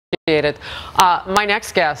it. My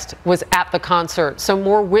next guest was at the concert, so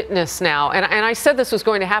more witness now. And I said this was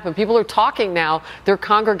going to happen. People are talking now. They're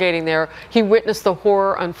congregating there. He witnessed the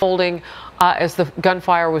horror unfolding as the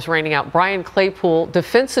gunfire was raining out. Brian Claypool,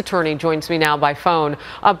 defense attorney, joins me now by phone.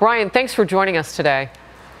 Brian, thanks for joining us today.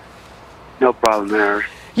 No problem there.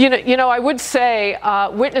 You know, I would say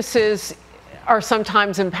witnesses are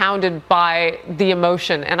sometimes impounded by the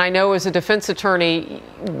emotion. And I know as a defense attorney,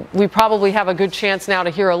 we probably have a good chance now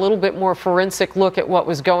to hear a little bit more forensic look at what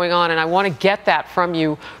was going on. And I want to get that from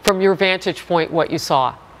you, from your vantage point, what you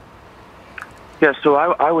saw. Yeah, so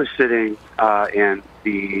I was sitting in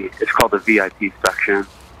it's called the VIP section.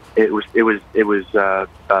 It was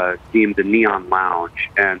deemed the Neon Lounge.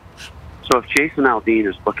 And so if Jason Aldean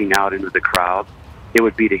is looking out into the crowd, it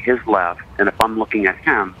would be to his left. And if I'm looking at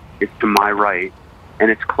him, it's to my right,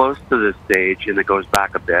 and it's close to the stage, and it goes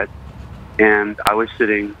back a bit. And I was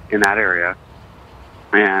sitting in that area,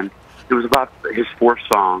 and it was about his fourth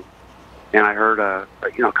song, and I heard a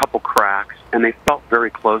couple cracks, and they felt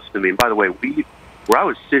very close to me. And by the way, where I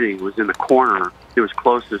was sitting was in the corner. It was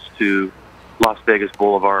closest to Las Vegas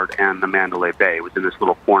Boulevard and the Mandalay Bay. It was in this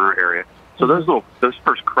little corner area. So those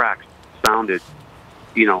first cracks sounded,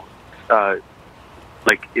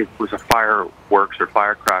 like it was a fireworks or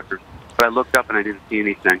firecrackers, but I looked up and I didn't see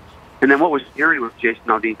anything. And then what was eerie was Jason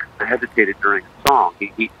Aldean hesitated during the song.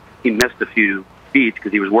 He missed a few beats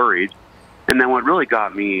because he was worried. And then what really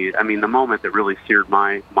got me, I mean, the moment that really seared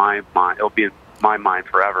my mind, it'll be in my mind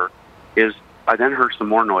forever, is I then heard some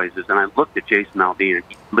more noises, and I looked at Jason Aldean, and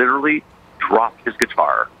he literally dropped his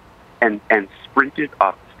guitar and sprinted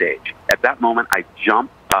off the stage. At that moment, I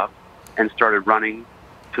jumped up and started running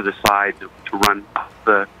to the side to run up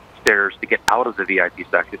the stairs to get out of the VIP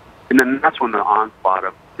section. And then that's when the onslaught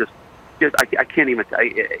of I can't even tell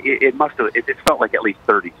you, it felt like at least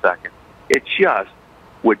 30 seconds. It just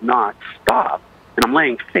would not stop. And I'm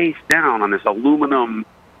laying face down on this aluminum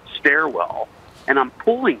stairwell, and I'm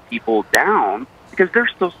pulling people down because they're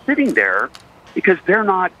still sitting there because they're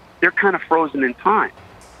kind of frozen in time,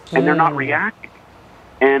 and they're not reacting.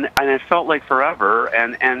 And it felt like forever.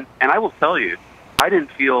 And I will tell you, I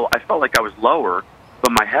felt like I was lower,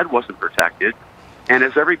 but my head wasn't protected. And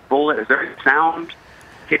as every sound,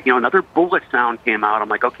 another bullet sound came out, I'm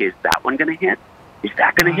like, okay, is that one going to hit? Is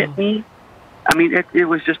that going to hit me? I mean, it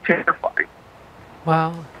was just terrifying.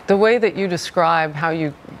 Wow. The way that you describe how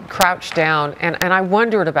you crouched down, and I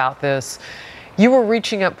wondered about this, you were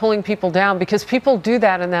reaching up, pulling people down, because people do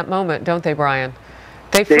that in that moment, don't they, Brian?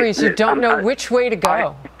 They freeze. You don't know which way to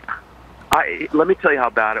go. Let me tell you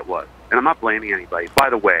how bad it was. And I'm not blaming anybody. By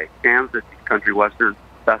the way, fans at these country western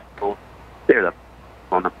festivals, they're the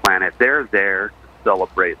on the planet. They're there to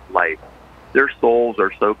celebrate life. Their souls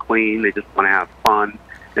are so clean. They just want to have fun.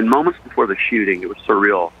 And moments before the shooting, it was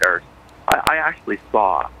surreal, Eric. I actually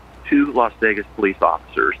saw two Las Vegas police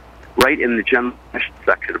officers right in the general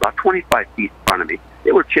section, about 25 feet in front of me.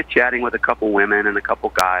 They were chit-chatting with a couple women and a couple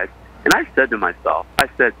guys. And I said to myself,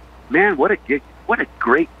 man, what a gig, what a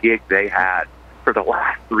great gig they had for the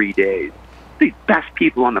last 3 days. The best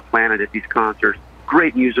people on the planet at these concerts,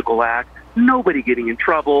 great musical act, nobody getting in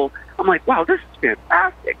trouble. I'm like, wow, this is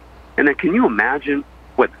fantastic. And then can you imagine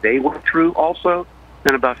what they went through also?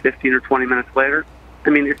 Then about 15 or 20 minutes later? I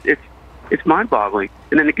mean, it's mind-boggling.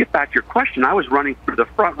 And then to get back to your question, I was running through the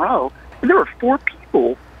front row, and there were 4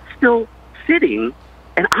 people still sitting,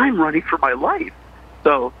 and I'm running for my life.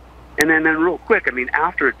 So, and then real quick, I mean,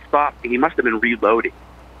 after it stopped, he must have been reloading.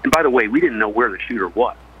 And by the way, we didn't know where the shooter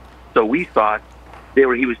was. So we thought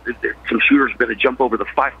some shooters were going to jump over the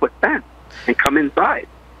 5-foot fence and come inside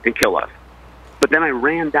and kill us. But then I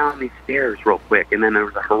ran down these stairs real quick, and then there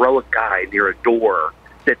was a heroic guy near a door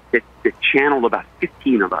that channeled about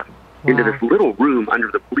 15 of us into this little room under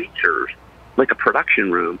the bleachers, like a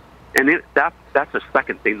production room. And that's a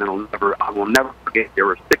second thing that I will never forget. There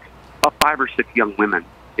were 5 or 6 young women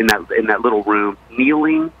in that little room,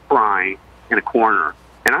 kneeling, crying in a corner.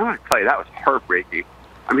 And I'm going to tell you, that was heartbreaking.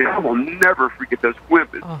 I mean, I will never forget those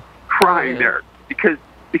women crying there because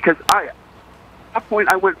at that point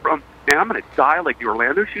I went from, man, I'm going to die like the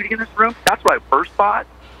Orlando shooting in this room. That's what I first thought.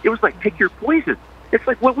 It was like, pick your poison. It's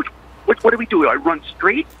like, what do we do? Do I run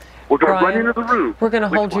straight or do I run into the room? We're going to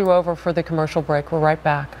hold you over for the commercial break. We're right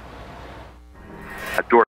back.